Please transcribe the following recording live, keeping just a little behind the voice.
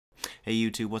Hey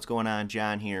YouTube, what's going on?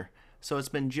 John here. So it's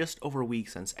been just over a week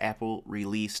since Apple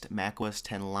released macOS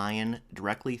 10 Lion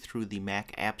directly through the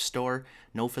Mac App Store.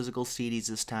 No physical CDs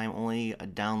this time, only a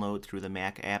download through the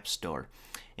Mac App Store.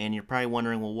 And you're probably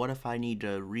wondering, well, what if I need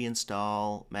to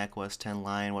reinstall macOS 10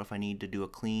 Lion? What if I need to do a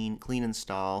clean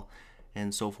install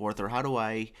and so forth? Or how do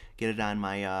I get it on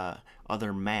my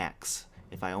other Macs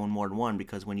if I own more than one?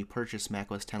 Because when you purchase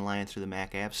macOS 10 Lion through the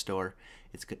Mac App Store,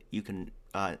 you can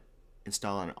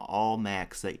install on all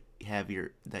Macs that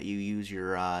you use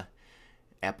your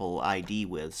Apple ID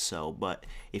with. So, but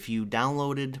if you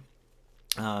downloaded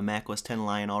macOS 10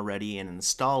 Lion already and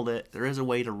installed it, there is a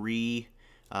way to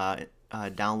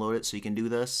download it, so you can do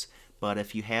this. But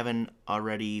if you haven't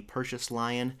already purchased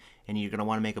Lion and you're going to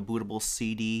want to make a bootable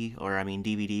CD, or I mean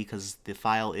DVD, because the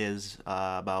file is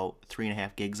about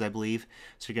 3.5 gigs, I believe,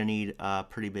 so you're going to need a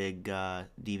pretty big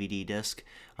DVD disc.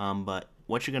 But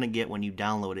what you're going to get when you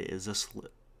download it is this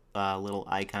little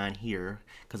icon here,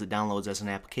 because it downloads as an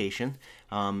application.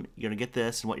 You're going to get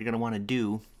this, and what you're going to want to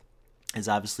do is,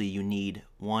 obviously, you need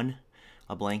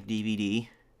a blank DVD,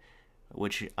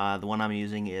 which the one I'm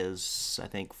using is, I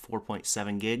think,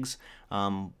 4.7 gigs.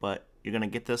 But you're going to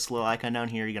get this little icon down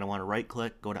here. You're going to want to right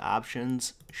click, go to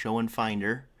Options, Show in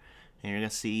Finder, and you're going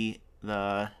to see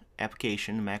the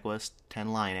application, macOS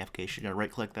 10 Lion application. You're going to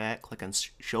right click that, click on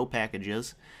Show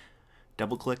Packages,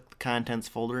 double click the Contents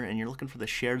folder, and you're looking for the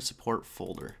Shared Support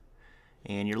folder.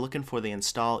 And you're looking for the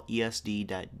install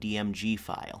esd.dmg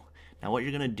file. Now what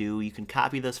you're going to do, you can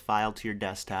copy this file to your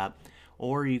desktop,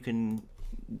 or you can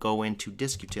go into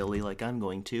Disk Utility like I'm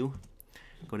going to.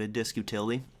 Go to Disk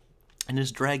Utility and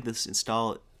just drag this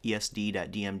install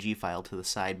esd.dmg file to the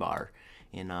sidebar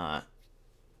in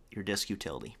your Disk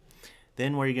Utility.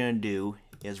 Then what you're going to do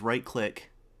is right click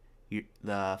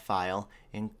the file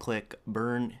and click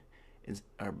burn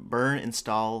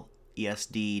install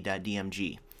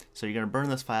esd.dmg. So you're going to burn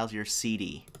this file to your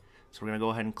CD. So we're going to go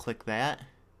ahead and click that,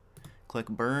 click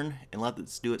burn, and let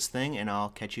this do its thing, and I'll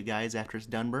catch you guys after it's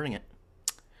done burning it.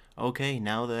 Okay,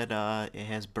 now that it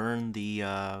has burned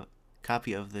the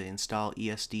copy of the install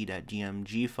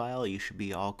esd.dmg file, you should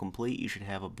be all complete. You should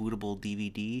have a bootable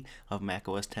DVD of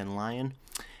macOS 10 Lion.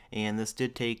 And this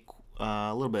did take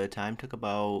a little bit of time. It took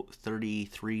about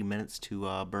 33 minutes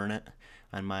to burn it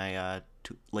on my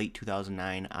late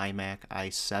 2009 iMac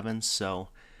i7. So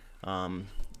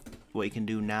what you can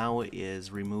do now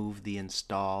is remove the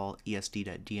install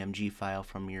esd.dmg file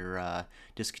from your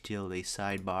Disk Utility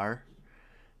sidebar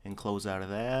and close out of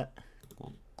that.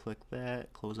 We'll click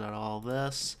that, close out all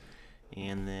this,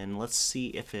 and then let's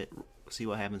see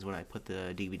what happens when I put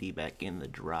the DVD back in the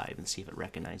drive and see if it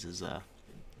recognizes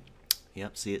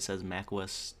yep, see, it says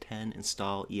macOS 10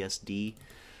 install ESD.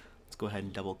 Let's go ahead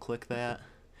and double click that,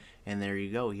 and there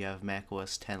you go, you have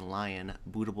macOS 10 Lion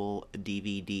bootable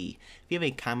DVD. If you have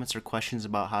any comments or questions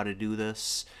about how to do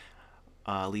this,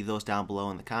 leave those down below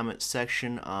in the comments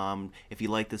section. If you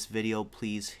like this video,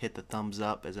 please hit the thumbs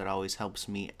up, as it always helps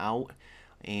me out.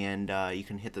 And you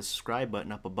can hit the subscribe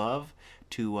button up above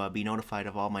to be notified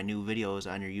of all my new videos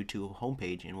on your YouTube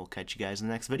homepage. And we'll catch you guys in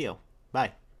the next video.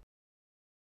 Bye.